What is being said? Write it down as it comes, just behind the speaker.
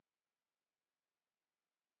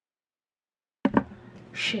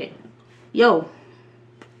Shit. Yo.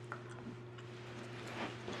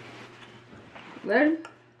 Ready?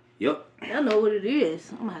 Yep. I know what it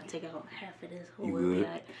is. I'm gonna have to take out half of this. You good?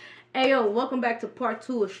 Hey, yo, welcome back to part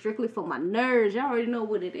 2 of Strictly for My Nerds. Y'all already know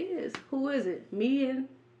what it is. Who is it? Me and...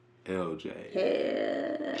 LJ.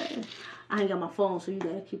 Yeah. I ain't got my phone, so you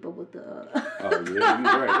gotta keep up with the... Oh, yeah, you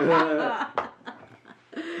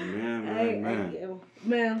right.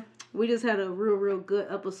 Man, we just had a real good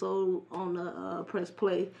episode on the Press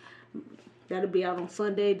Play. That'll be out on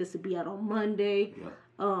Sunday. This will be out on Monday.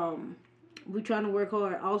 Yeah. We trying to work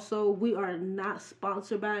hard. Also, we are not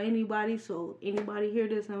sponsored by anybody, so anybody hear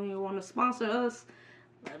this and you want to sponsor us,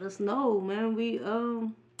 let us know, man. We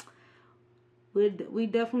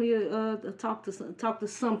definitely talk to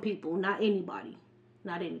some people, not anybody.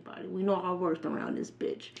 We know our worth around this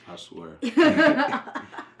bitch. I swear.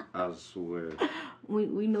 I swear.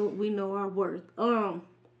 We know our worth.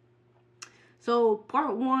 So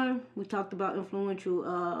part 1, we talked about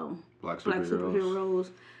influential black superheroes.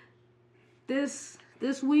 This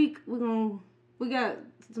week we got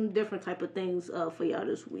some different type of things for y'all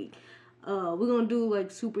this week. We're gonna do like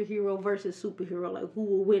superhero versus superhero, like who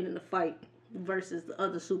will win in the fight versus the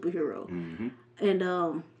other superhero. Mm-hmm. And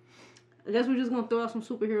I guess we're just gonna throw out some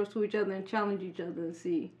superheroes to each other and challenge each other and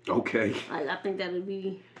see. Okay. I think that's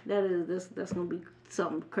gonna be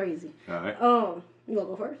something crazy. All right. You wanna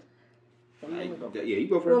go first? Yeah, you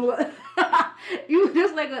go first. You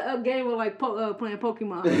just like a game of like playing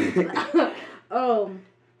Pokemon. All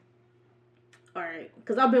right,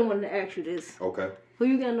 because I've been wanting to ask you this. Okay. Who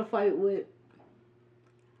you getting to fight with?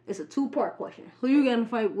 It's a 2-part question. Who you getting to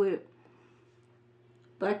fight with?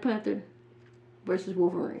 Black Panther versus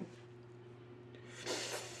Wolverine.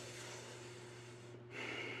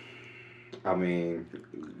 I mean,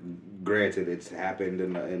 granted, it's happened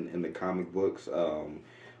in the comic books,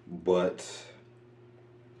 but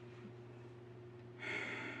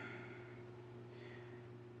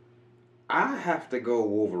I have to go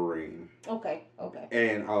Wolverine. Okay.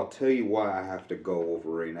 And I'll tell you why I have to go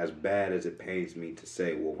Wolverine. As bad as it pains me to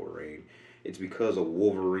say Wolverine, it's because of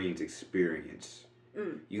Wolverine's experience.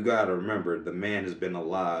 You gotta remember, the man has been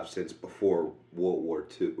alive since before World War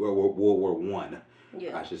II, or World War One.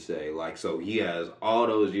 Yeah. I should say. Like, so he has all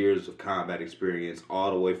those years of combat experience,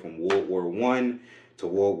 all the way from World War One to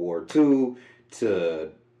World War II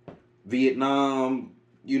to Vietnam.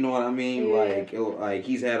 You know what I mean? Yeah. Like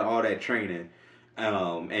he's had all that training,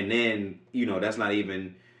 and then that's not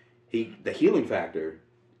even the healing factor,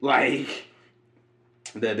 like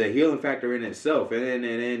the healing factor in itself, and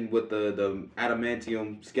then with the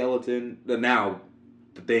adamantium skeleton. Now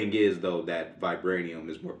the thing is though that vibranium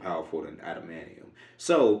is more powerful than adamantium.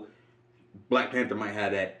 So, Black Panther might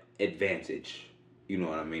have that advantage. You know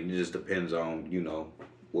what I mean? It just depends on,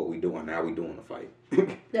 what we doing, how we doing the fight.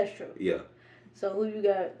 That's true. Yeah. So, who you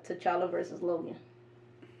got? T'Challa versus Logan?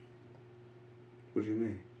 What do you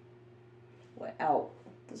mean? Without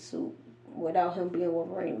the suit. Without him being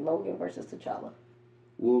Wolverine, Logan versus T'Challa.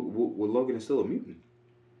 Well, Logan is still a mutant.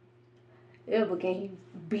 Yeah, but can he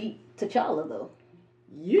beat T'Challa, though?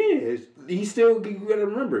 Yeah. He still, you gotta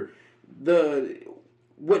remember,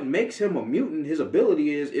 what makes him a mutant, his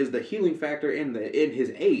ability is the healing factor in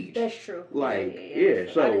his age. That's true. Like,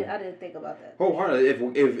 yeah. So I didn't think about that. Wholeheartedly,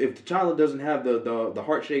 if T'Challa doesn't have the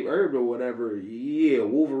heart shaped herb or whatever, yeah,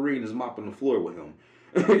 Wolverine is mopping the floor with him.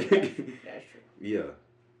 That's true. Yeah.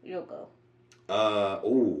 You'll go.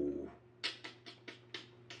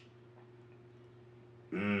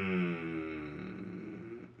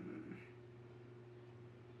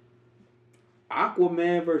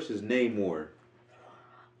 Aquaman versus Namor.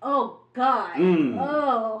 Oh, God.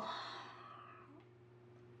 Oh.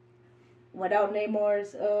 Without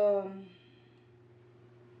Namor's,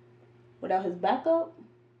 without his backup?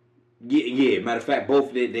 Yeah. Matter of fact,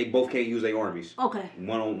 they both can't use their armies. Okay.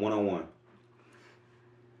 One on one.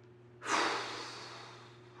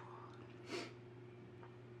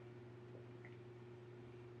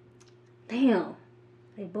 Damn.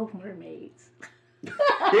 They both mermaids. You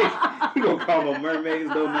gonna call them mermaids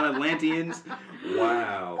though, not Atlanteans?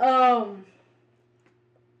 Wow.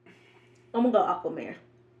 I'm gonna go Aquaman.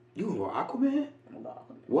 You gonna go Aquaman? I'm gonna go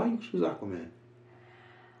Aquaman. Why you choose Aquaman?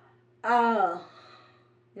 Now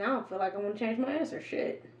I don't feel like I'm gonna change my answer.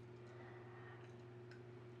 Shit.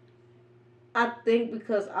 I think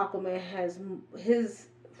because Aquaman has his.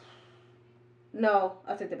 No,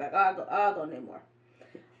 I take that back. I'll go Namor.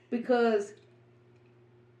 Because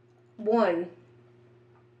one,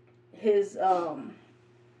 his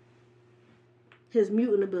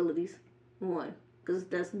mutant abilities, one, because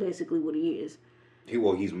that's basically what he is.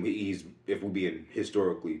 He's if we're being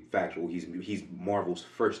historically factual, he's Marvel's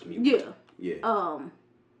first mutant. Yeah.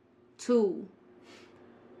 2,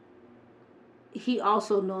 he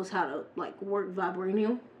also knows how to like work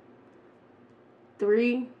vibranium.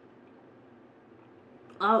 3,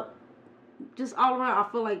 just all around, I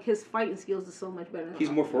feel like his fighting skills are so much better. He's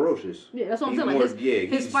more ferocious. Yeah, that's what I'm saying. Like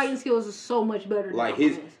his fighting skills are so much better. Like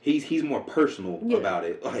he's more personal about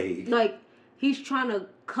it. Like he's trying to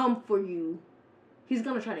come for you. He's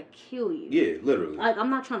gonna try to kill you. Yeah, literally. Like I'm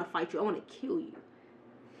not trying to fight you. I want to kill you.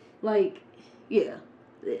 Like, yeah,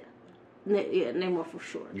 Namor for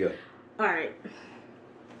sure. Yeah. All right.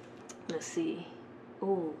 Let's see.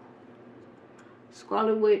 Oh,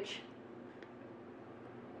 Scarlet Witch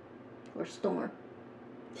or Storm.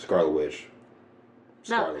 Scarlet Witch.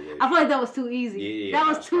 I feel like that was too easy. Yeah, that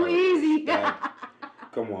was too easy.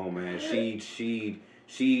 Come on, man. She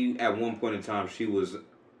at one point in time she was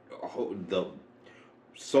the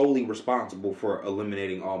solely responsible for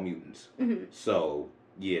eliminating all mutants. Mm-hmm. So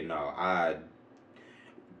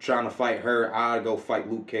trying to fight her, I'd go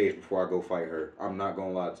fight Luke Cage before I go fight her. I'm not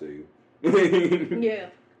gonna lie to you. Yeah.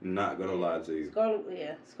 Not gonna lie to you.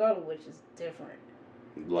 Scarlet Witch is different.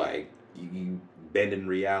 Like you bending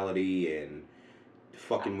reality and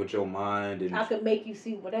fucking with your mind, and I could make you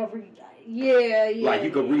see whatever. Like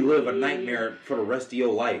you could relive a nightmare for the rest of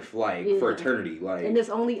your life, like for eternity, like. And it's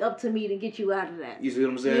only up to me to get you out of that. You see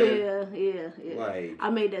what I'm saying? Yeah. Like I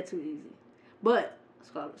made that too easy, but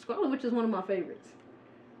Scarlet Witch is one of my favorites.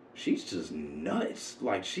 She's just nuts.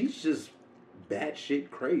 Like she's just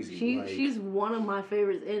batshit crazy. She's one of my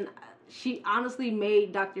favorites, and she honestly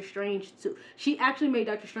made Doctor Strange 2. She actually made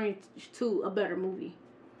Doctor Strange 2 a better movie.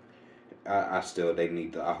 I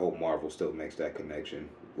hope Marvel still makes that connection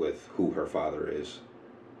with who her father is.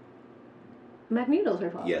 Magneto's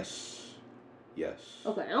her father. Yes.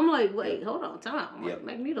 Okay, I'm like, wait, hold on, time out. Like,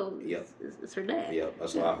 Magneto is her dad. Yep.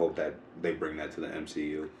 So I hope that they bring that to the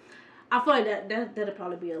MCU. I feel like that'll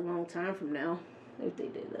probably be a long time from now if they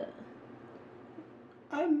did that.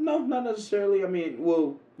 No, not necessarily. I mean,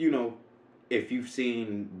 well, if you've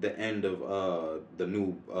seen the end of the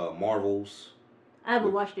new Marvels. I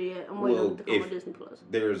haven't watched it yet. I'm waiting to come on Disney Plus.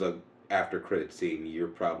 There's a after credit scene. You're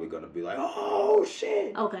probably gonna be like, "Oh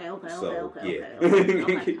shit!" Okay. Yeah.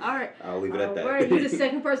 Okay. All right. I'll leave it at that. Right. You're the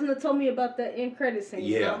second person that told me about the end credit scene.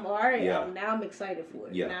 Yeah. So all right. Yeah. Now I'm excited for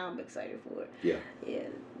it. Yeah. Yeah.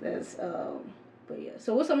 That's But yeah.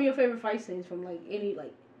 So what's some of your favorite fight scenes from like any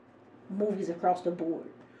like movies across the board?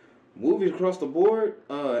 Movies across the board.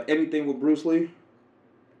 Anything with Bruce Lee.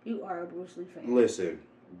 You are a Bruce Lee fan. Listen,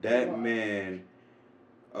 that man.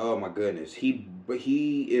 Oh my goodness, he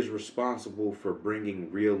is responsible for bringing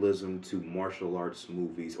realism to martial arts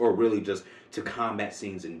movies, or really just to combat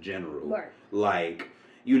scenes in general. Right. Like,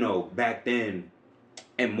 back then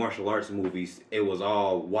in martial arts movies, it was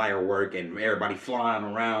all wire work and everybody flying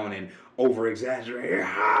around and over exaggerating.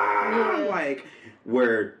 Like,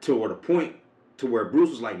 to the point to where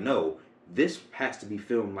Bruce was like, no, this has to be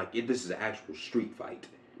filmed like this is an actual street fight.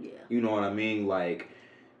 Yeah. You know what I mean? Like,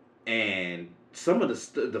 and some of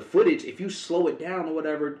the footage, if you slow it down or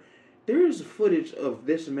whatever, there is footage of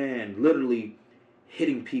this man literally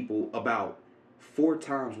hitting people about 4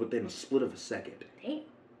 times within a split of a second. Damn.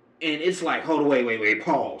 And it's like, hold on, wait,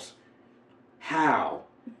 pause. How?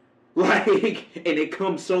 Like, and it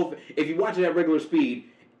comes so, if you watch it at regular speed,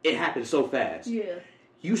 it happens so fast. Yeah.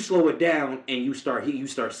 You slow it down and you start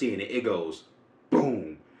seeing it. It goes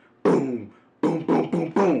boom, boom, boom, boom, boom,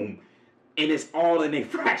 boom. And it's all in a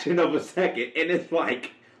fraction of a second. And it's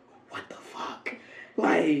like, what the fuck?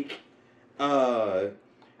 Like,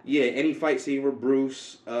 any fight scene with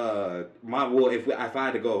Bruce. If I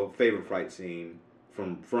had to go favorite fight scene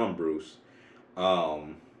from Bruce,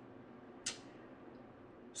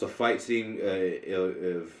 it's a fight scene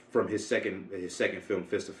from his second film,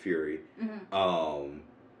 Fist of Fury. Mm-hmm.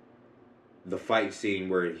 The fight scene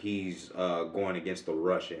where he's going against the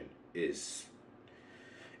Russian is.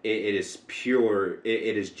 It is pure.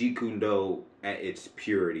 It is Jeet Kune Do at its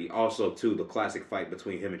purity. Also, too, the classic fight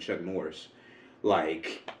between him and Chuck Norris,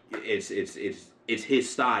 like it's his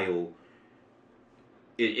style.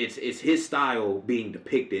 It's his style being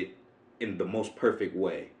depicted in the most perfect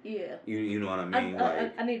way. Yeah. You know what I mean?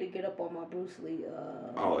 I need to get up on my Bruce Lee.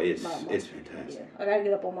 It's fantastic. Yeah, I gotta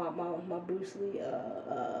get up on my Bruce Lee.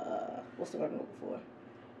 What's the word I'm looking for?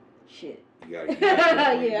 Shit. You gotta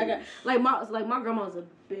I got my grandma's a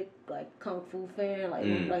big like kung fu fan,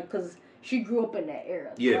 like cause she grew up in that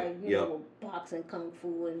era. Yeah. Like, you know, boxing, kung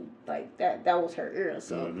fu, and like that was her era.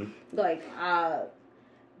 So like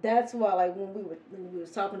that's why like when we was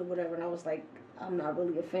talking or whatever, and I was like I'm not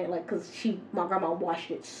really a fan, like, cause my grandma watched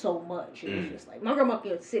it so much. It was just like my grandma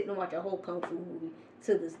can sit and watch a whole kung fu movie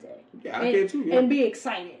to this day. Yeah, I can too. Yeah. And be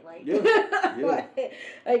excited, like,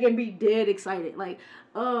 like and be dead excited, like,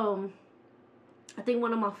 I think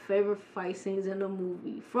one of my favorite fight scenes in a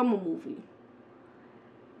movie,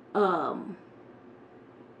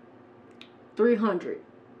 300.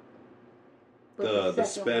 The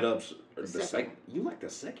sped ups. You like the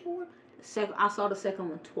second one? I saw the second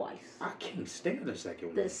one twice. I can't stand the second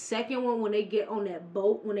one. The second one, when they get on that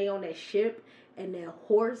boat, when they on that ship, and that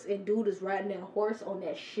horse, and dude is riding that horse on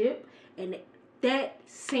that ship, and that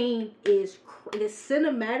scene is the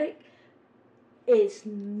cinematic is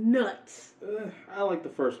nuts. I like the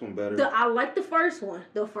first one better. I like the first one.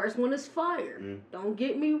 The first one is fire. Don't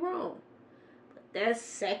get me wrong. But that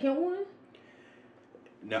second one.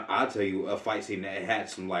 Now I'll tell you a fight scene that had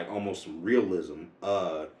some like almost some realism.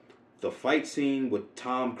 The fight scene with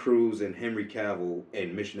Tom Cruise and Henry Cavill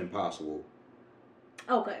in Mission Impossible.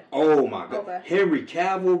 Okay. Oh my god. Okay. Henry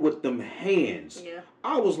Cavill with them hands. Yeah.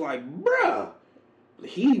 I was like, bruh.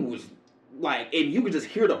 He was like, and you could just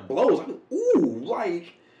hear the blows. I mean, ooh,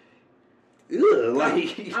 like, ugh,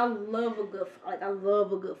 like. I love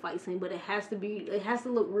a good fight scene, but it has to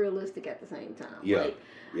look realistic at the same time. Yeah. Like,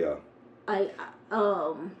 yeah.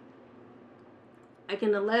 Like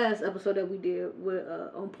in the last episode that we did with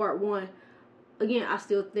on part 1, again, I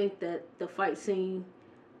still think that the fight scene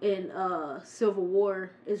in Civil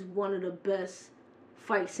War is one of the best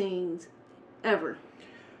fight scenes ever.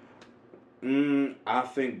 I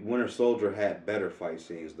think Winter Soldier had better fight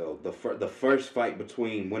scenes though. The first fight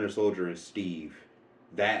between Winter Soldier and Steve,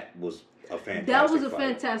 that was a fantastic. That was a fight.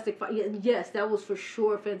 fantastic fight. Yes, that was for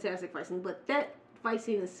sure a fantastic fight scene. But that fight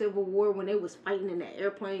scene in Civil War when they was fighting in that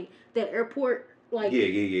airport. Like,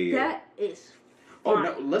 yeah. That is fine. Oh,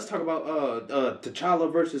 no, let's talk about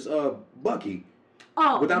T'Challa versus Bucky.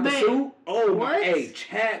 Oh, without man. the suit? Oh, what? my. Hey,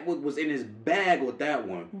 Chadwick was in his bag with that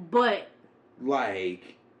one. But,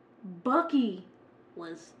 like, Bucky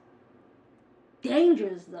was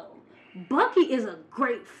dangerous, though. Bucky is a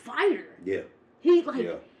great fighter. Yeah. He,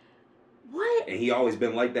 like, what? And he always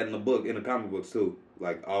been like that in the comic books, too.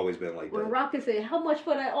 Like, always been like that. When Rocket said, how much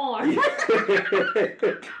for that arm?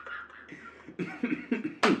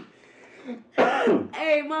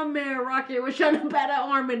 Hey, my man Rocket was trying to bat that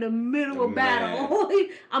arm in the middle of battle.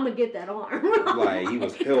 I'm gonna get that arm. Like, he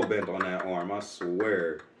was hell-bent on that arm, I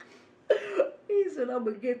swear. He said, I'm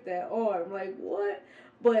gonna get that arm. Like, what?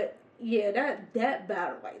 But, yeah, that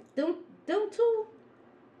battle, like, them two,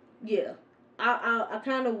 yeah. I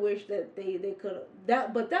kind of wish that they could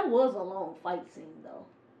have, but that was a long fight scene, though.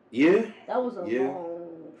 Yeah. That was a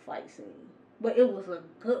long fight scene. But it was a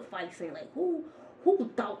good fight scene. Like, who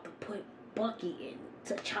thought to put Bucky in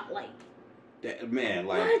T'Challa? Like, that, man,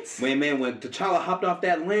 like, what? when T'Challa hopped off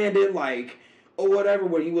that landing, like, or whatever,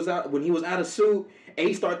 when he was out of suit, and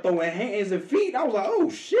he started throwing hands and feet, I was like,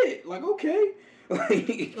 oh shit, like, okay.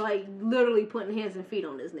 like literally putting hands and feet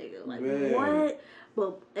on this nigga. Like, man. What?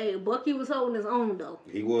 But, hey, Bucky was holding his own, though.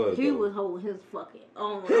 He was holding his fucking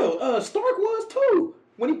own. Hell, Stark was, too.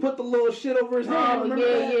 When he put the little shit over his hand.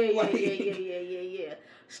 Yeah.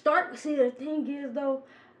 Stark, see, the thing is, though,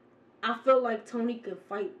 I feel like Tony could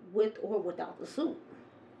fight with or without the suit.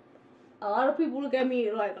 A lot of people look at me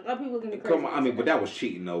crazy. Come on, I mean, but that was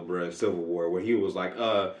cheating, though, bruh. Civil War, where he was like,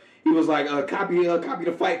 copy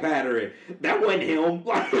the fight pattern. That wasn't him.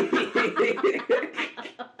 Like,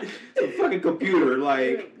 it's a fucking computer.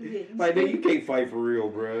 Like, you can't fight for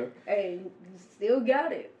real, bruh. Hey, still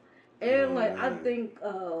got it. And, I think,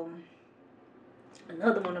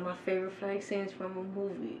 another one of my favorite fight scenes from a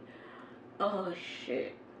movie. Oh,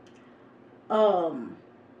 shit.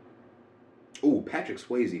 Ooh, Patrick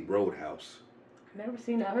Swayze, Roadhouse. I've never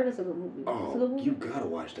seen that. I heard it's a good movie. Oh, you gotta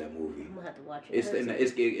watch that movie. I'm gonna have to watch it. It's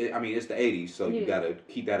the 80s, so you gotta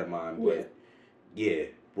keep that in mind. But yeah,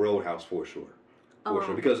 Roadhouse for sure,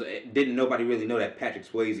 sure. Because didn't nobody really know that Patrick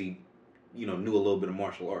Swayze, knew a little bit of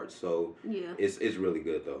martial arts. So yeah, it's really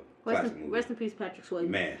good though. Rest in peace, Patrick Swayze.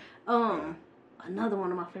 Man. Another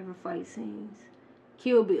one of my favorite fight scenes,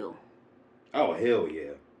 Kill Bill. Oh hell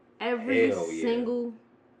yeah! Every single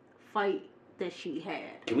fight that she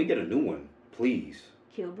had. Can we get a new one, please?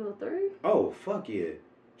 Kill Bill 3? Oh, fuck yeah.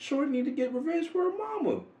 Shorty need to get revenge for her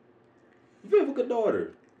mama. Vivica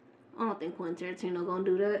daughter. I don't think Quentin Tarantino gonna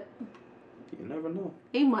do that. You never know.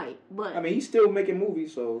 He might, but... I mean, he's still making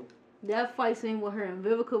movies, so... That fight scene with her and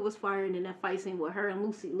Vivica was fire, and then that fight scene with her and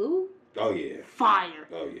Lucy Liu? Oh, yeah. Fire.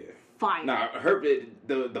 Oh, yeah. Fire. Nah,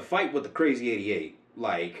 the fight with the Crazy 88,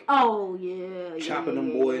 like... Oh, yeah. Chopping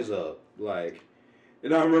them boys up, like...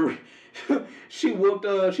 And I remember she whooped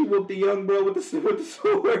the young bro with the sword.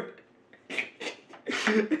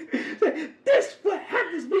 This what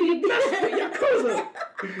happens when you mess with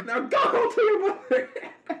Yakuza. Now go home to your mother.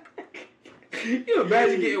 You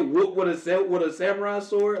imagine getting whooped with a samurai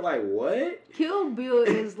sword? Like, what? Kill Bill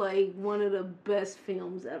is like one of the best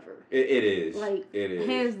films ever. It is. Like, it is.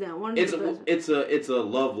 Hands down. One of the best. It's a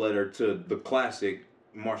love letter to the classic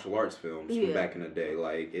martial arts films from back in the day.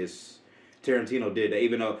 Like, Tarantino did that.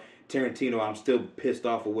 Even though Tarantino, I'm still pissed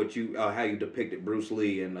off with how you depicted Bruce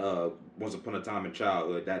Lee in Once Upon a Time in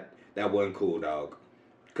Childhood. That wasn't cool, dog.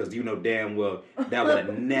 Because you know damn well that would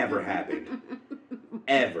have never happened.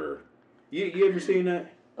 Ever. You ever seen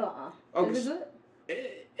that? Okay. Is it good?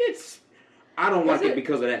 It's. I don't like it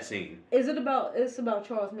because of that scene. Is it about? It's about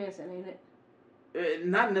Charles Manson, ain't it?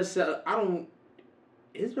 Not necessarily. I don't.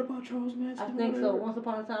 Is it about Charles Manson? I think so. Once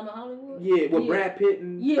Upon a Time in Hollywood. Yeah, with Brad Pitt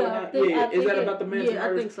and is that about the Manson? Yeah,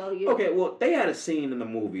 I think so. Yeah. Okay, well, they had a scene in the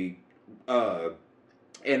movie, and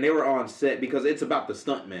they were on set because it's about the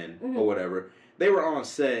stuntmen or whatever. They were on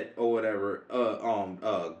set or whatever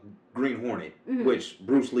Green Hornet, which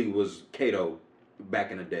Bruce Lee was Kato back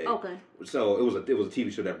in the day. Okay. So it was a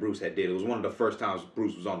TV show that Bruce had did. It was one of the first times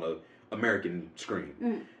Bruce was on the American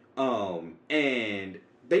screen. And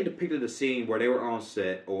they depicted a scene where they were on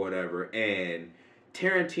set or whatever, and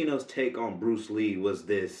Tarantino's take on Bruce Lee was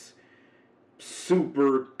this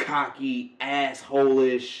super cocky,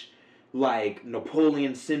 asshole-ish, like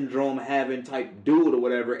Napoleon syndrome having type dude or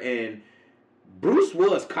whatever, and Bruce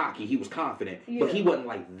was cocky, he was confident, but he wasn't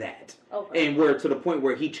like that. Okay. And where to the point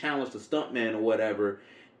where he challenged the stuntman or whatever,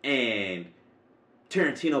 and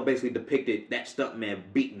Tarantino basically depicted that stuntman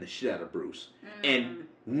beating the shit out of Bruce. And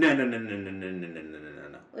no.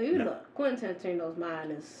 Well, you know, Quentin Tarantino's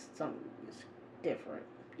mind is something different.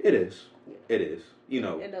 It is. Yeah. It is. You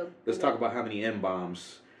know, let's talk about how many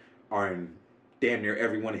M-bombs are in damn near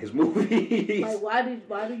every one of his movies. Like, why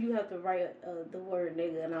do you have to write the word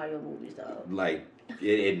nigga in all your movies, dog? Like,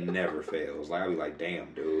 it never fails. Like, I be like,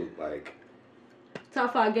 damn, dude. Like,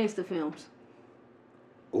 top 5 gangster films.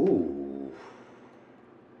 Ooh.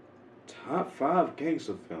 Top 5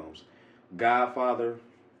 gangster films. Godfather.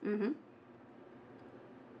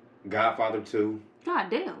 Godfather 2. God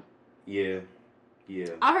damn. Yeah.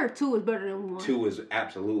 I heard 2 is better than 1. 2 is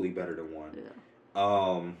absolutely better than 1.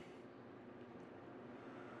 Yeah.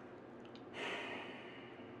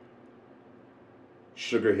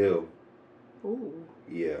 Sugar Hill. Ooh.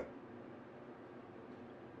 Yeah.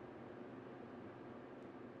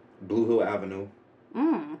 Blue Hill Avenue.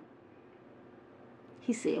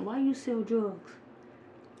 He said, "Why you sell drugs?"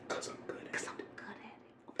 Cause I'm good at it.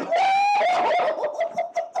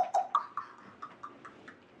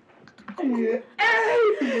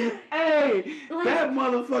 Hey, that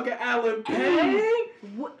motherfucker Alan Payne.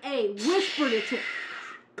 Hey, whispered it to him.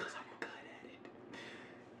 Cause I'm good at it.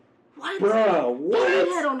 What? Bruh, what? And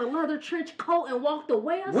he had on a leather trench coat and walked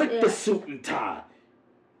away. With the suit and tie.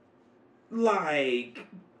 Like,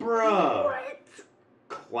 bruh. What?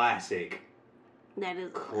 Classic. That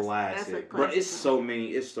is classic. That's a classic. Bro, it's so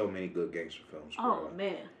many good gangster films. Oh bro.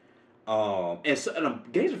 Man. And a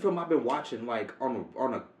gangster film I've been watching like on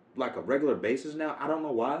a regular basis now. I don't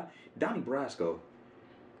know why. Donnie Brasco.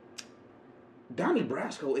 Donnie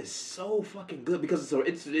Brasco is so fucking good because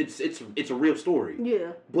it's a real story.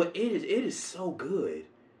 Yeah. But it is so good.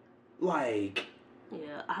 Like.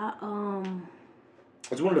 Yeah.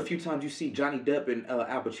 It's one of the few times you see Johnny Depp and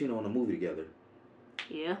Al Pacino in a movie together.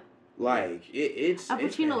 Yeah. Like, Al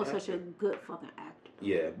Pacino is such a good fucking actor.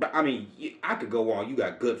 Yeah, but I mean, I could go on. You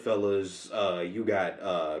got Goodfellas, you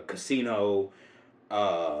got Casino,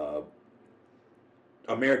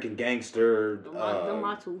 American Gangster. Those are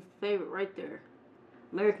my 2 favorite right there.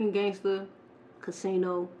 American Gangster,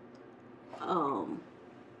 Casino, The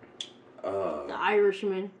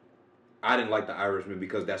Irishman. I didn't like The Irishman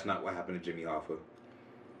because that's not what happened to Jimmy Hoffa.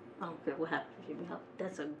 I don't care what happened to Jimmy Hoffa.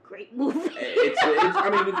 That's a great movie. I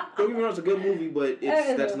mean, don't get me wrong, it's a good movie, but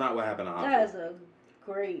that's not what happened to Hoffa. That is a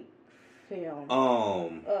great film.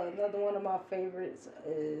 Another one of my favorites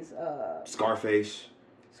is Scarface.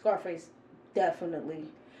 Scarface, definitely.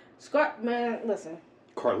 Man, listen.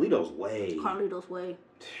 Carlito's Way.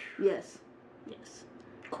 Yes.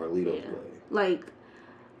 Carlito's Way. Like,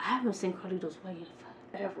 I haven't seen Carlito's Way in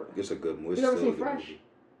forever. It's a good movie. You ever seen Fresh? Movie.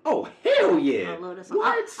 Oh, hell yeah. I love that song.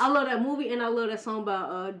 What? I love that movie, and I love that song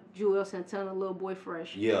by Joel Santana, Little Boy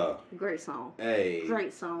Fresh. Yeah. Great song. Hey.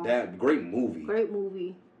 Great song. Great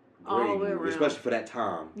movie. All the way around. Especially for that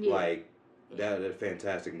time. Yeah. Like, that a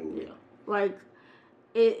fantastic movie. Yeah. Like,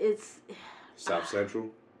 it's... South Central?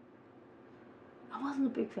 I wasn't a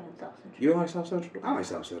big fan of South Central. You don't like South Central? I like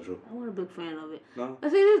South Central. I wasn't a big fan of it. No?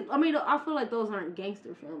 I feel like those aren't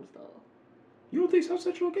gangster films, though. You don't think South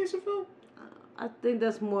Central a gangster film? I think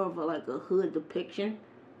that's more of a hood depiction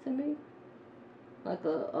to me. Like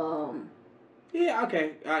a, Yeah,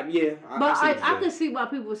 okay. But I can see why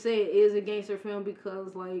people say it is a gangster film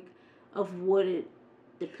because, like, of what it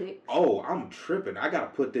depicts. Oh, I'm tripping. I gotta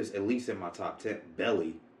put this at least in my top 10.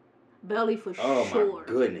 Belly for sure. Oh my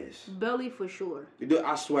goodness. Belly for sure. Dude,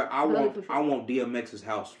 I swear, I want DMX's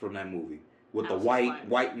house from that movie with the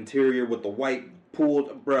white interior with the white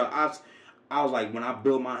pool, bro. I was like, when I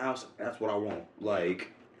build my house, that's what I want.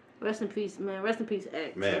 Like, rest in peace, man. Rest in peace,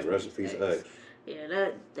 X. Man, rest in peace, X. Yeah,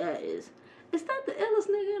 that is. Is that the illest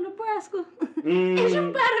nigga in Nebraska? Is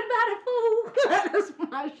you better fool? That's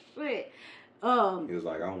my shit. He was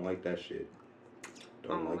like, I don't like that shit.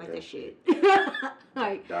 Don't like that shit.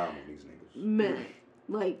 Like, down on these niggas. Man,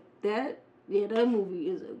 like that. Yeah, that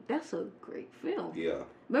movie that's a great film. Yeah.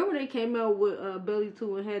 Remember they came out with Belly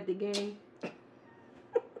 2 and had the game?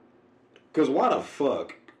 Cause why the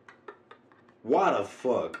fuck?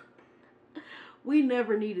 We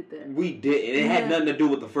never needed that. We didn't. It had nothing to do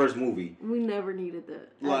with the first movie. We never needed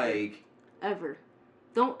that. Like. Ever.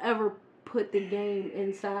 Don't ever put the game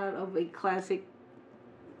inside of a classic.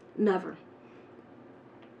 Never.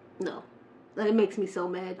 No. That makes me so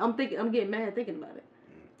mad. I'm getting mad thinking about it.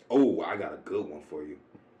 Oh, I got a good one for you.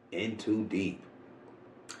 In Too Deep.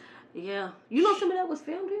 Yeah. You know some of that was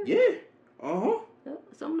filmed here? Yeah. Uh-huh.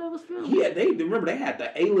 Some of that was filmed. Yeah, they had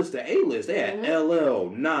the A-list to A-list. They had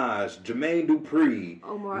LL, Nas, Jermaine Dupri,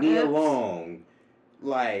 Nia Long.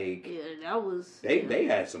 Like, yeah, that was. They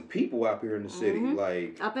had some people out here in the city.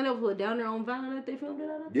 Like, I think that was down there on Vine that they filmed it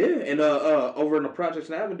out of. Yeah, and over in the Projects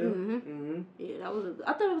in Avondale. Yeah, that was.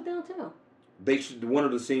 I thought it was downtown. One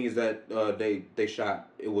of the scenes that they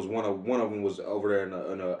shot, it was one of them was over there in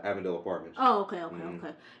the Avondale apartments. Oh, okay.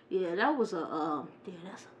 Yeah, that was that's a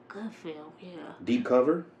good film. Yeah. Deep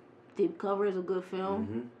Cover. Deep Cover is a good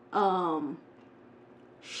film.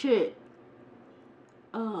 Shit.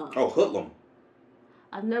 Hoodlum.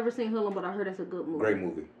 I've never seen Hoodlum, but I heard that's a good movie. Great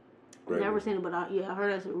movie. Never seen it, but I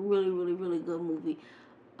heard that's a really, really, really good movie.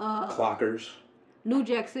 Clockers. New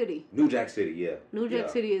Jack City. New Jack City, yeah. New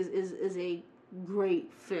Jack City is a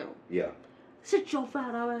great film. Yeah. Sit your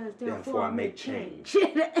fat ass down before I make change.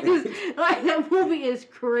 Like, that movie is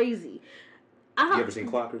crazy. You ever seen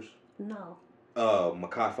Clockers? No.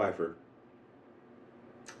 Mekhi Phifer.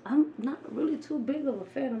 I'm not really too big of a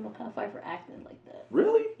fan of Mekhi Phifer acting like that.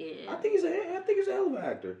 Really? Yeah. I think he's a hell of an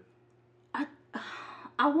actor.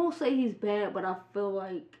 I won't say he's bad, but I feel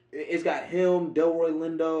like it's got him, Delroy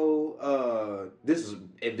Lindo.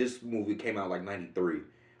 This movie came out like '93.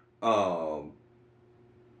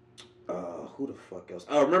 Who the fuck else?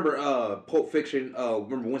 Remember Pulp Fiction?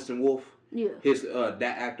 Remember Winston Wolfe? Yeah. His that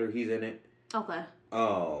actor, he's in it. Okay.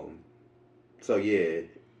 So yeah,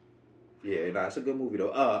 it's a good movie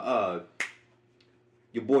though.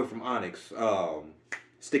 Your boy from Onyx,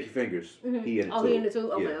 Sticky Fingers. He in it too. He in it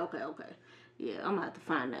too. Okay. Yeah, I'm gonna have to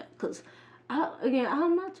find that because, I've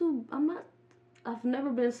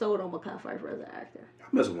never been sold on Mekhi Phifer as an actor. I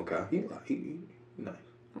mess with Mekhi. He nice.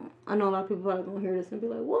 I know a lot of people probably gonna hear this and be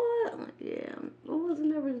like, "What?" I'm like, yeah, I wasn't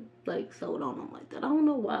never like sold on him like that. I don't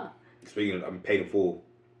know why. Speaking of, I'm Paid in Full.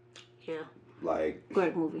 Yeah. Like,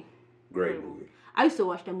 great movie. Great movie. I used to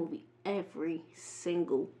watch that movie every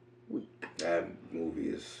single week. That movie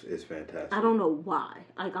is fantastic. I don't know why.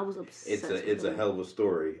 Like, I was obsessed. It's a hell of a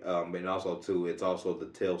story. And also too, it's also the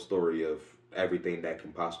tale story of everything that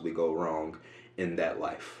can possibly go wrong in that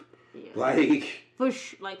life. Yeah. Like for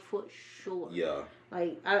sure. Yeah.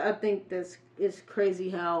 Like I think it's crazy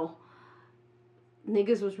how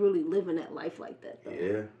niggas was really living that life like that though.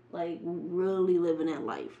 Yeah. Like really living that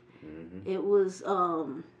life. Mm-hmm. It was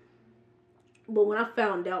but when I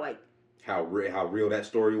found out like how real that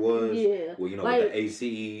story was. Yeah. Well, like, with the AZ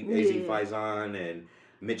Faison and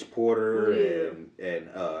Mitch Porter and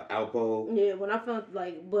Alpo. Yeah, when I found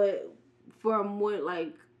but from what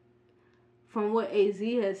AZ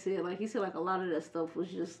had said, like he said, like a lot of that stuff was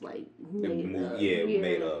just like made up.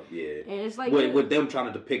 Made up. Yeah, and it's like with them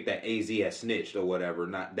trying to depict that AZ had snitched or whatever.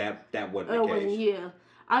 Not that wasn't the case. Yeah,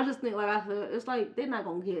 I just think like I said, it's like they're not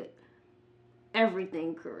gonna get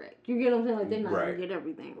everything correct. You get what I'm saying? Like they're not gonna get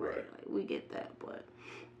everything right. Like we get that, but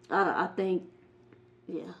I think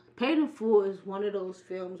Paid in Full is one of those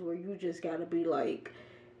films where you just gotta be like,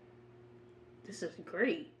 this is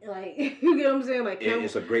great. Like, you get what I'm saying? Like,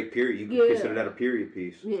 it's a great period. You can consider that a period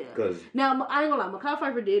piece. Yeah. Cause now, I ain't gonna lie. Mekhi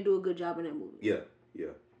Phifer did do a good job in that movie. Yeah.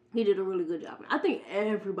 He did a really good job. I think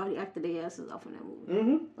everybody acted their asses off in that movie.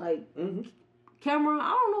 Mm-hmm. Like, Cameron, I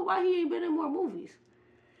don't know why he ain't been in more movies.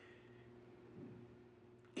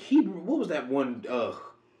 What was that one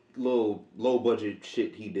little low budget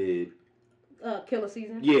shit he did? Killer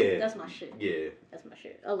Season? Yeah. That's my shit. Yeah. That's my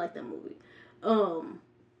shit. I like that movie. Oh,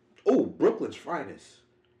 Brooklyn's Finest.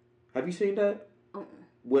 Have you seen that?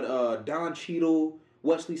 With Don Cheadle,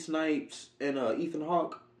 Wesley Snipes, and Ethan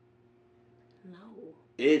Hawke? No.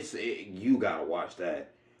 You gotta watch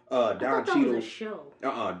that. Don Cheadle. Was a show.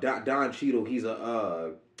 Don Cheadle, he's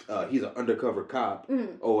an undercover cop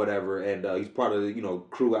or whatever, and he's part of the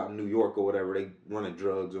crew out in New York or whatever. They running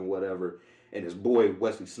drugs and whatever. And his boy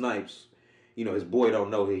Wesley Snipes, his boy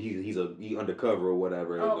don't know he's undercover or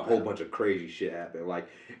whatever. And a whole bunch of crazy shit happened. Like,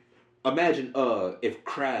 imagine if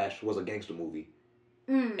Crash was a gangster movie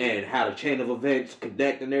and how the chain of events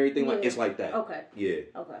connect and everything. Like, it's like that. Okay. Yeah.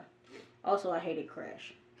 Okay. Also, I hated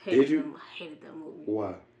Crash. Did you? I hated that movie.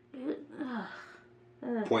 Why?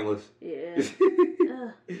 Pointless. Yeah.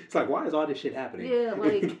 It's like, why is all this shit happening? Yeah,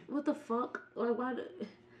 like, what the fuck? Like, why?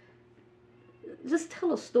 Just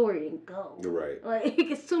tell a story and go. You're right. Like,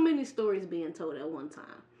 it's too many stories being told at one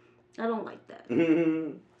time. I don't like that.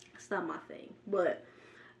 It's not my thing. But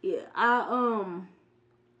yeah,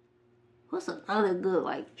 what's another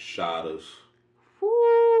good Shotters.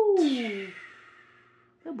 Woo!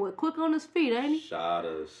 That boy quick on his feet, ain't he?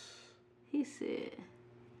 Shotters. He said,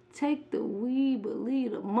 "Take the weed, but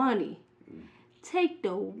leave the money. Take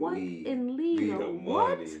the what and leave the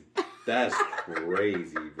what?" Money. That's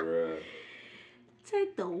crazy, bruh.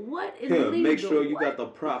 Take the what and leave the make sure you what? got the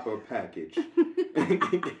proper package.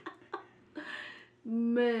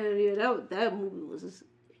 Man, yeah, that movie was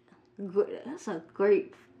great. That's a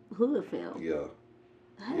great hood film. Yeah.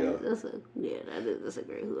 That's a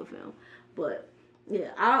great hood film. But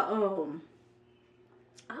yeah, I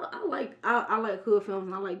like hood films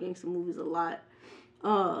and I like gangster movies a lot.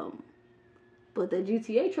 But the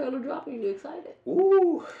GTA trailer dropping, you excited?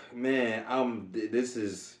 Ooh, man, this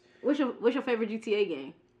is. What's your favorite GTA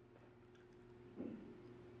game?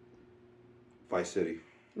 Vice City.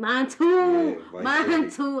 Mine too. Yeah, Mine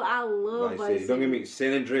too. I love Vice City. Don't get me.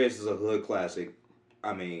 San Andreas is a hood classic.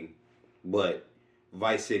 I mean, but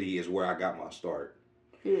Vice City is where I got my start.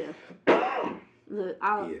 Yeah.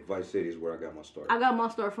 Vice City is where I got my start. I got my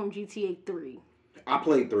start from GTA 3. I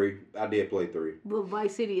played 3. I did play 3. But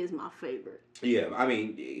Vice City is my favorite. Yeah, I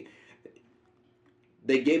mean,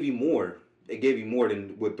 they gave you more. They gave you more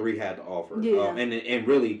than what 3 had to offer. Yeah. And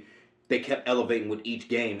really, they kept elevating with each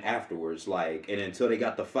game afterwards. Like, and until they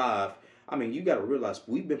got to 5, I mean, you got to realize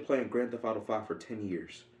we've been playing Grand Theft Auto 5 for 10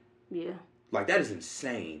 years. Yeah. Like, that is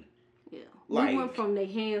insane. Yeah. Like, we went from their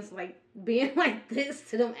hands, being like this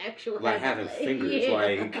to them actual having fingers.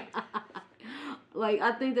 Yeah. Like,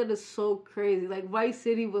 I think that is so crazy. Like, Vice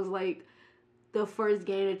City was, the first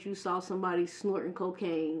game that you saw somebody snorting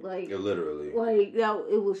cocaine. Yeah, literally.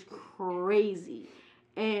 It was crazy.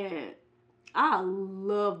 And I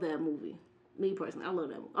love that movie. Me, personally, I love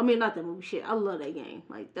that movie. I mean, not that movie, shit. I love that game.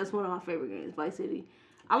 That's one of my favorite games, Vice City.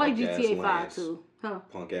 I like GTA 5, too. Huh?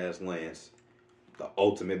 Punk-ass Lance. The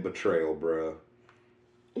ultimate betrayal, bruh.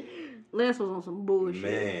 Lance was on some bullshit.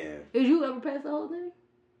 Man. Did you ever pass the whole thing?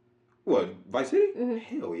 What, Vice City?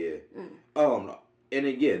 Mm-hmm. Hell yeah. And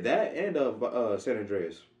then, that and San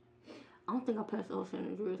Andreas. I don't think I passed the whole San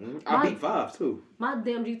Andreas. Mm-hmm. I beat 5, too. My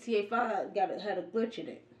damn GTA 5 had a glitch in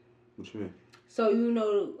it. What you mean? So,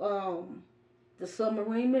 the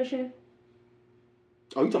submarine mission?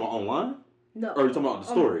 Oh, you talking about online? No. Or you talking about the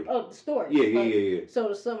story? The story. Yeah. So,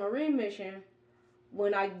 the submarine mission,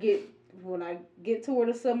 when I get to where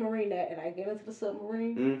the submarine at, and I get into the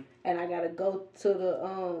submarine, and I gotta go to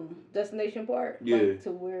the destination part,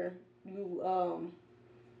 to where you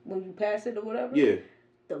when you pass it or whatever, the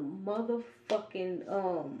motherfucking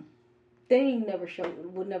thing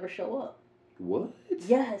would never show up. What?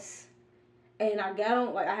 Yes. And I got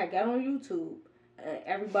on YouTube, and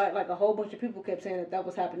everybody, a whole bunch of people kept saying that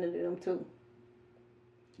was happening to them too.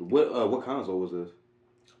 What console was this?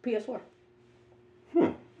 PS4.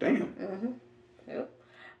 Damn. Mm-hmm. Yep.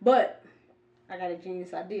 But I got a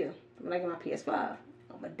genius idea. When I get my PS5,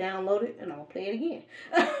 I'm gonna download it and I'm gonna play it again.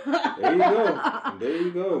 There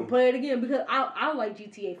you go. Play it again because I like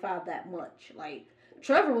GTA 5 that much.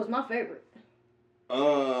 Trevor was my favorite.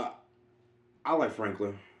 I like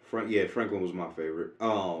Franklin. Franklin was my favorite.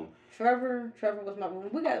 Trevor was my.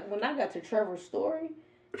 When I got to Trevor's story.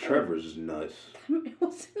 Trevor's is nuts. He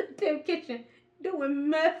was in the damn kitchen doing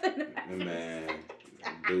meth in the man,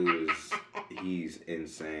 dude he's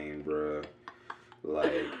insane, bruh.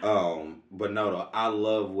 But no, though, I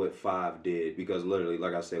love what 5 did because literally,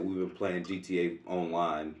 like I said, we've been playing GTA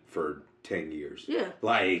Online for 10 years. Yeah.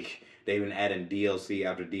 they've been adding DLC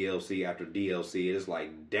after DLC after DLC. It's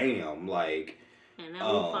like, damn, like. And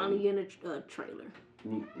now we finally getting a trailer.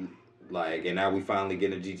 Like, and now we finally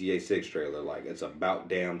getting a GTA 6 trailer. Like, it's about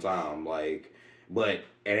damn time. Like, but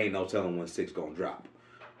it ain't no telling when 6 gonna drop.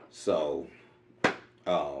 So,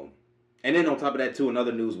 and then on top of that too,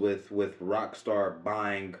 another news with Rockstar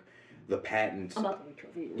buying the patents. I'm about to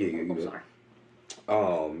read Yeah, I'm sorry.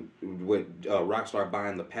 With Rockstar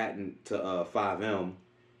buying the patent to 5M.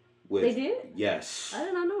 They did? Yes. I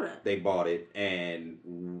did not know that. They bought it,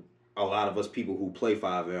 and a lot of us people who play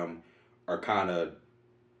 5M are kind of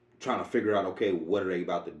trying to figure out, okay, what are they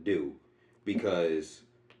about to do? Because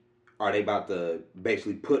are they about to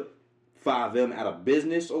basically put 5M out of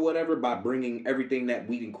business or whatever by bringing everything that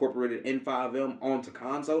we incorporated in 5M onto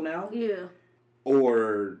console now? Yeah.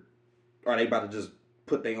 Or are they about to just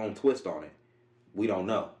put their own twist on it? We don't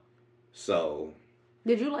know. So.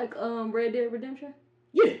 Did you like Red Dead Redemption?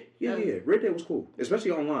 Yeah. Red Dead was cool,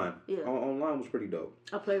 especially online. Yeah. Online was pretty dope.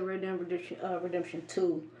 I played Red Dead Redemption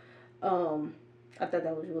 2. I thought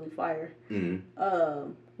that was really fire.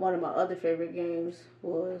 Mm-hmm. One of my other favorite games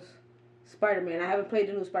was Spider-Man. I haven't played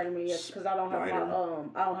the new Spider-Man yet because I don't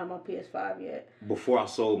have my PS5 yet. Before I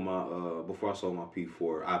sold my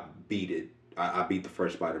P4, I beat it. I beat the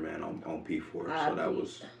first Spider-Man on P4.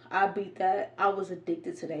 I beat that. I was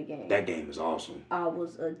addicted to that game. That game is awesome. I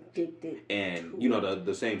was addicted. And you know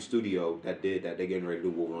the same studio that did that, they're getting ready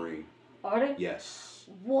to do Wolverine. Are they? Yes.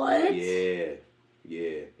 What? Yeah.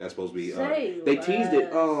 That's supposed to be. They teased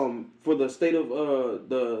it for the state of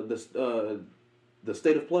the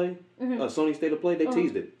state of play, Sony state of play. They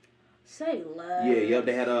teased it. Say less. Yeah.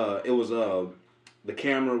 They had it was the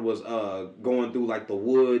camera was going through like the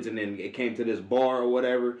woods, and then it came to this bar or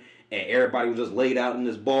whatever, and everybody was just laid out in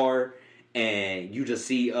this bar, and you just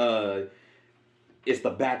see it's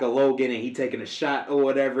the back of Logan, and he taking a shot or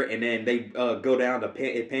whatever, and then they go down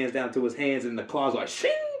it pans down to his hands, and the claws like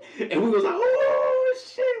shing, and we was like, oh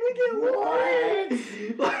shit, we get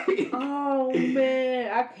what? Oh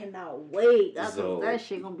man, I cannot wait. That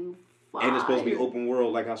shit gonna be fire. And it's supposed to be open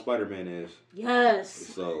world like how Spider-Man is. Yes.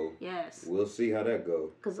 So yes, we'll see how that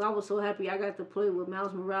goes. Cause I was so happy I got to play with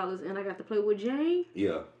Miles Morales and I got to play with Jane.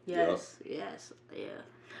 Yeah. Yes.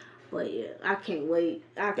 But yeah, I can't wait.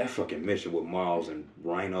 That fucking mission with Miles and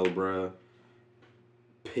Rhino, bruh,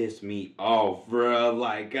 pissed me off, bruh.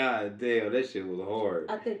 Like, god damn, that shit was hard.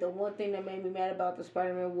 I think the one thing that made me mad about the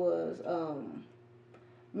Spider-Man was,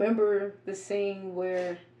 remember the scene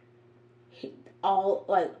where all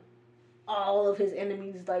of his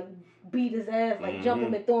enemies like beat his ass, like jump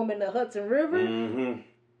him and throw him in the Hudson River? Mm-hmm.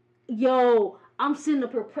 Yo, I'm sitting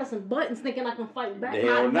up here pressing buttons thinking I can fight back.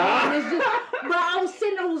 Hell nah. But I was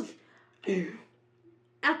sitting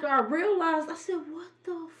after I realized, I said, what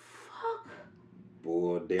the fuck?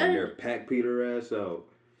 Boy, damn near pack Peter ass out.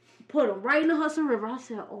 Put him right in the Hudson River. I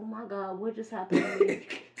said, oh my God, what just happened to me?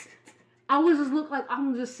 I was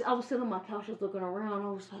sitting on my couch just looking around.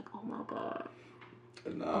 I was like, oh my God.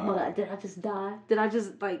 Nah. Oh my God, did I just die? Did I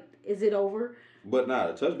just, is it over? But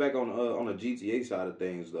to touch back on the GTA side of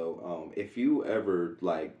things though, if you ever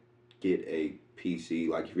get a PC,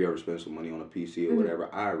 if you ever spend some money on a PC or whatever,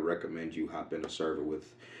 I recommend you hop in a server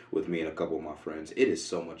with me and a couple of my friends. It is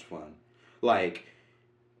so much fun.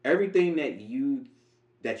 Everything that you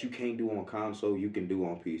can't do on console, you can do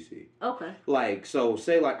on PC. Okay. So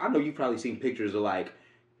say I know you've probably seen pictures of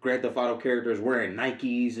Grand Theft Auto characters wearing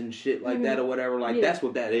Nikes and shit like that or whatever. That's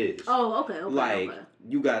what that is. Oh, okay.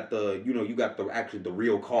 You got the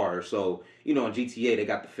real car. So, in GTA they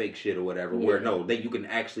got the fake shit or whatever. Yeah. Where you can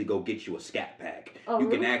actually go get you a Scat Pack. Oh, you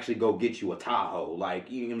really? can actually go get you a Tahoe.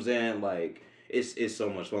 You know what I'm saying? It's so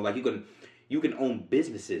much fun. You can own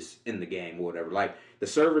businesses in the game or whatever. The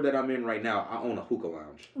server that I'm in right now, I own a hookah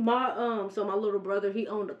lounge. My little brother, he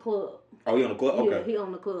owned a club. Oh, he owned a club? Okay. Yeah, he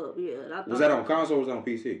owned a club. Yeah. Was that on console or was that on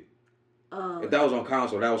PC? If that was on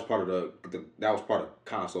console, that was part of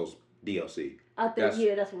console's DLC. I think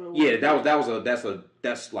that's what it was. Yeah, that's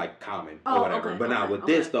common or whatever. Okay, but now with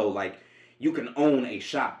this though, you can own a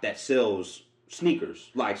shop that sells sneakers.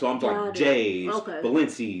 So I'm talking J's,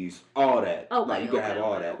 Balenci's, all that. You can have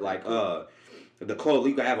all that. The clothes,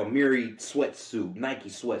 you can have a Miri sweatsuit, Nike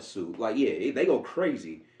sweatsuit. They go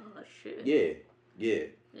crazy. Oh shit. Yeah.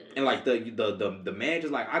 And the man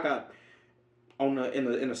just I got in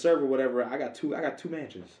the server whatever, I got two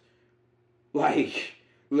mansions.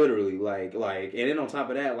 Literally, and then on top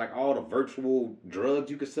of that, all the virtual drugs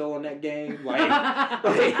you could sell on that game,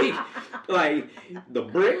 the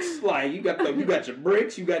bricks, you got your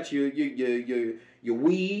bricks, you got your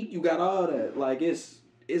weed, you got all that.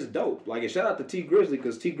 it's dope. Like, and shout out to T Grizzly,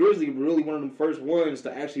 because T Grizzly really one of them first ones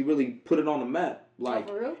to actually really put it on the map. Like,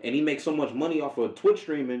 for real? And he makes so much money off of Twitch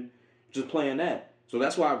streaming just playing that. So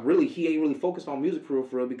that's why he ain't really focused on music for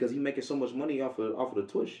real, because he making so much money off of the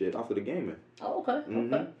Twitch shit, off of the gaming. Oh, okay,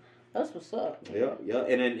 okay. That's what's up. Yeah.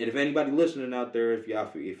 And then if anybody listening out there, if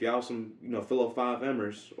y'all some fellow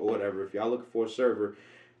 5Mers or whatever, if y'all looking for a server,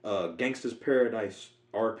 Gangsta's Paradise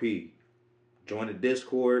RP, join the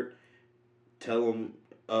Discord. Tell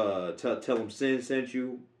them Sin sent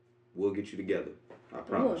you. We'll get you together. I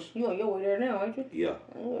promise. You on your way there now, aren't you? Yeah.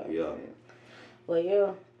 Yeah. Well,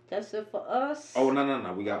 yeah. That's it for us. Oh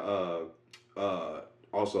no. We got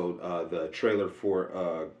also the trailer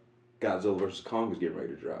for Godzilla vs. Kong is getting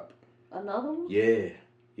ready to drop. Another one? Yeah.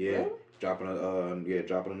 Really? Dropping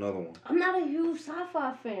another one. I'm not a huge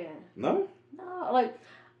sci-fi fan. No? No, like,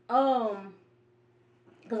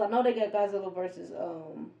 because I know they got Godzilla vs.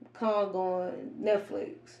 Kong on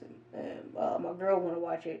Netflix, and my girl want to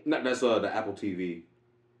watch it. No, that's the Apple TV.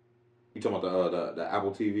 You talking about the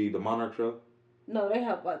Apple TV, the Monarch show? No, they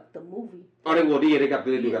have like the movie. Oh, they do got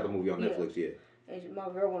the movie on Netflix, yeah. And my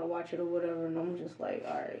girl want to watch it or whatever, and I'm just like,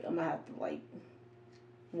 all right, I'm gonna have to like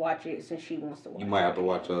watch it since she wants to watch it. You might have to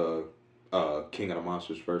watch King of the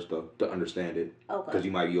Monsters first though to understand it. Okay. Because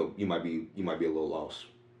you might be a little lost.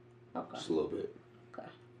 Okay. Just a little bit. Okay.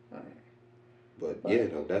 All right. But yeah,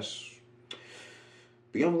 no, that's.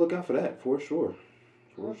 Be on the lookout for that for sure.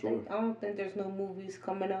 I don't think there's no movies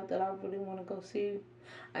coming out that I really want to go see.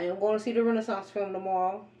 I am going to see the Renaissance film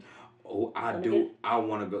tomorrow. Oh, I do. I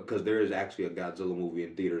want to go because there is actually a Godzilla movie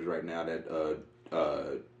in theaters right now that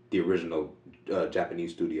the original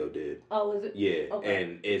Japanese studio did. Oh, is it? Yeah, okay.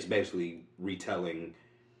 And it's basically retelling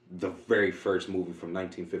the very first movie from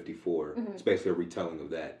 1954. Mm-hmm. It's basically a retelling of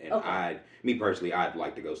that. And I'd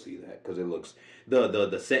like to go see that because it looks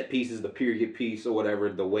the set pieces, the period piece or whatever,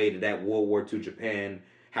 the way that World War II Japan,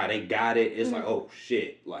 how they got it. It's like, oh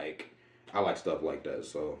shit, like I like stuff like that.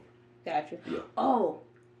 So gotcha. Yeah. Oh,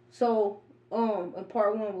 so in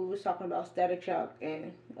part one we was talking about Static Shock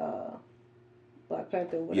and Black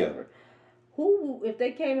Panther or whatever. Yeah. Who, if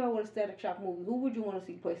they came out with a Static Shock movie, who would you want to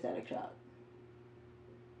see play Static Shock?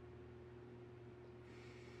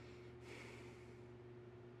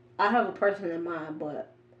 I have a person in mind,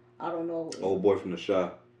 but I don't know. Old boy from the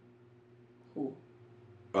shop. Who?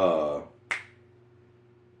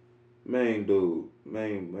 Main dude,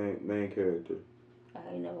 main character.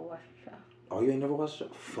 I ain't never watched the show. Oh, you ain't never watched the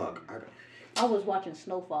show? Fuck. I was watching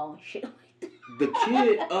Snowfall and shit like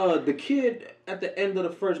that. The kid at the end of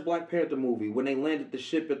the first Black Panther movie when they landed the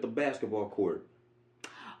ship at the basketball court.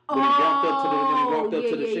 When he walked up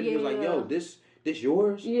to the ship, he was like, "Yo, this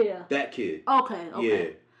yours?" Yeah. That kid. Okay. Yeah.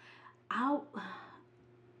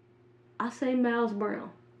 I say Miles Brown.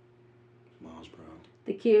 Miles Brown.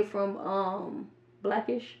 The kid from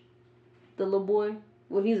Blackish, the little boy.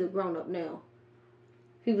 Well, he's a grown up now.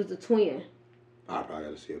 He was the twin. I probably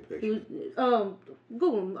got to see a picture. He was,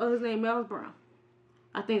 Google him. His name Miles Brown.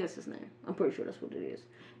 I think that's his name. I'm pretty sure that's what it is.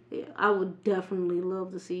 Yeah, I would definitely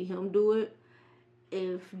love to see him do it.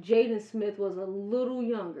 If Jaden Smith was a little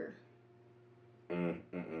younger.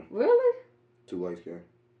 Really? Too light skin.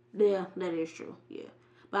 Yeah, that is true. Yeah,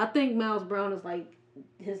 but I think Miles Brown is like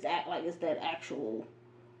his act, like it's that actual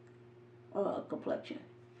complexion.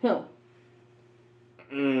 Him.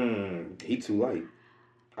 He too light.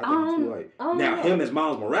 I think he's too light. Now him as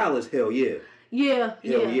Miles Morales, hell yeah. Yeah.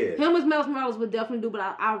 Yeah. Him as Miles Morales would definitely do, but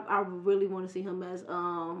I really want to see him as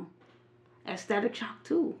Static Shock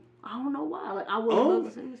too. I don't know why. Like I would love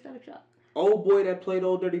to see him as Static Shock. Old boy that played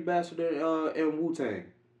Old Dirty Bastard in Wu-Tang.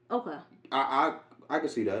 Okay. I can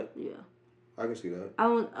see that. Yeah. I can see that. I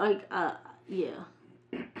don't like. Yeah.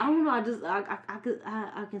 I don't know.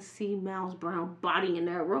 I can see Miles Brown bodying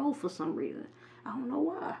that role for some reason. I don't know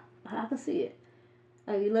why. I can see it.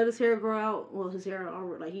 Like he let his hair grow out. Well, his hair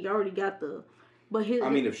already, like he already got the. But his. I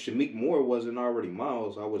mean, if Shameik Moore wasn't already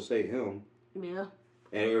Miles, I would say him. Yeah.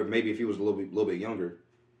 Or maybe if he was a little bit younger.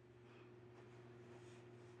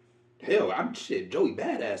 Hell, Joey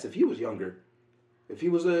Badass if he was younger. If he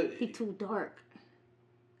was he too dark.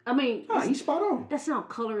 I mean, he's spot on. That sounds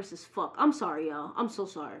colorist as fuck. I'm sorry, y'all. I'm so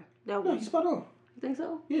sorry. He's spot on. You think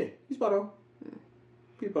so? Yeah, he's spot on.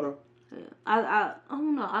 He's spot on. Yeah. I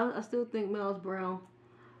don't know. I still think Miles Brown.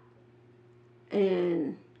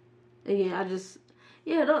 And yeah,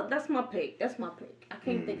 that's my pick. That's my pick. I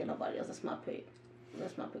can't think of nobody else. That's my pick.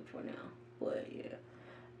 That's my pick for now. But yeah.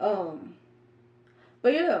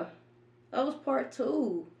 But yeah, that was part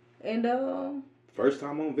 2. And first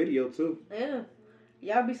time on video too. Yeah.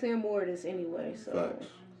 Y'all be seeing more of this anyway, so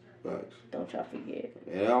Facts. Don't y'all forget.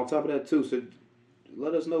 And on top of that too, so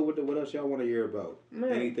let us know what else y'all want to hear about.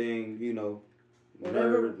 Man. Anything, you know,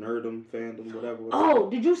 nerdum, fandom, whatever. Oh,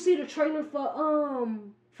 did you see the trailer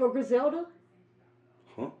for Griselda?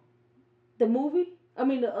 Huh? The movie? I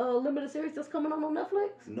mean, the limited series that's coming on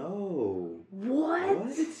Netflix? No.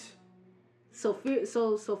 What?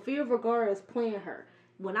 Sofia Vergara is playing her.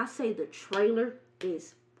 When I say the trailer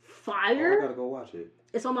is fire... I gotta go watch it.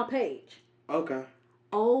 It's on my page. Okay.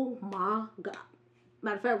 Oh my God.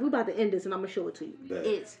 Matter of fact, we're about to end this and I'm going to show it to you. Bet.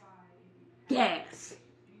 It's gas.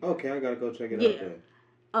 Okay, I gotta go check it out then.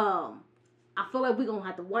 I feel like we're going to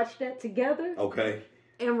have to watch that together. Okay.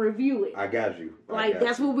 And review it. I got you. I feel like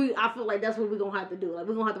that's what we're going to have to do. Like,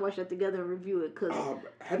 we're going to have to watch that together and review it. Cause,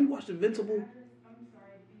 have you watched Invincible?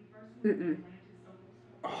 Mm-mm.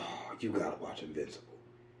 Oh, you gotta watch Invincible.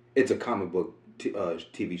 It's a comic book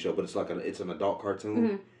TV show, but it's an adult cartoon.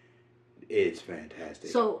 Mm-hmm. It's fantastic.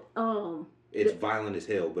 So, it's violent as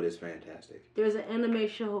hell, but it's fantastic. There's an anime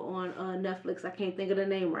show on Netflix. I can't think of the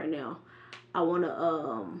name right now.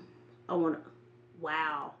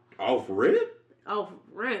 Wow. Off rip? Off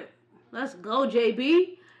rip. Let's go,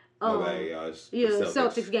 JB.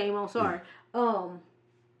 Celtics game on. Sorry.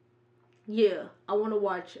 Yeah, I want to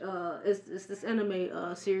watch. It's this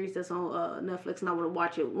anime series that's on Netflix, and I want to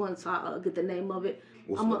watch it once I get the name of it.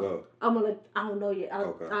 What's it about? I don't know yet.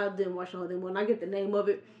 I didn't watch the whole thing. When I get the name of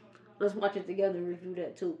it, let's watch it together and review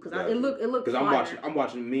that too. Because it look. Because I'm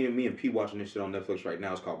watching. Me and P watching this shit on Netflix right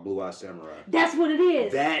now. It's called Blue Eye Samurai. That's what it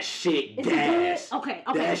is. That shit gas. Okay.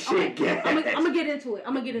 That shit gas. I'm gonna get into it.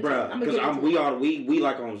 Bruh, we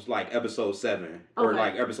like on like episode 7 or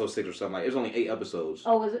like episode 6 or something. Like it's only 8 episodes.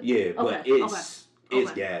 Oh, is it? Yeah, but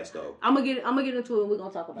it's gas though. I'm gonna get into it and we're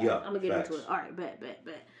gonna talk about it. I'm gonna get into it. All right, bet.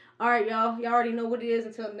 All right, y'all. Y'all already know what it is.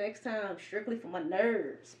 Until next time, strictly for my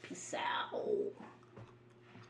nerds. Peace out.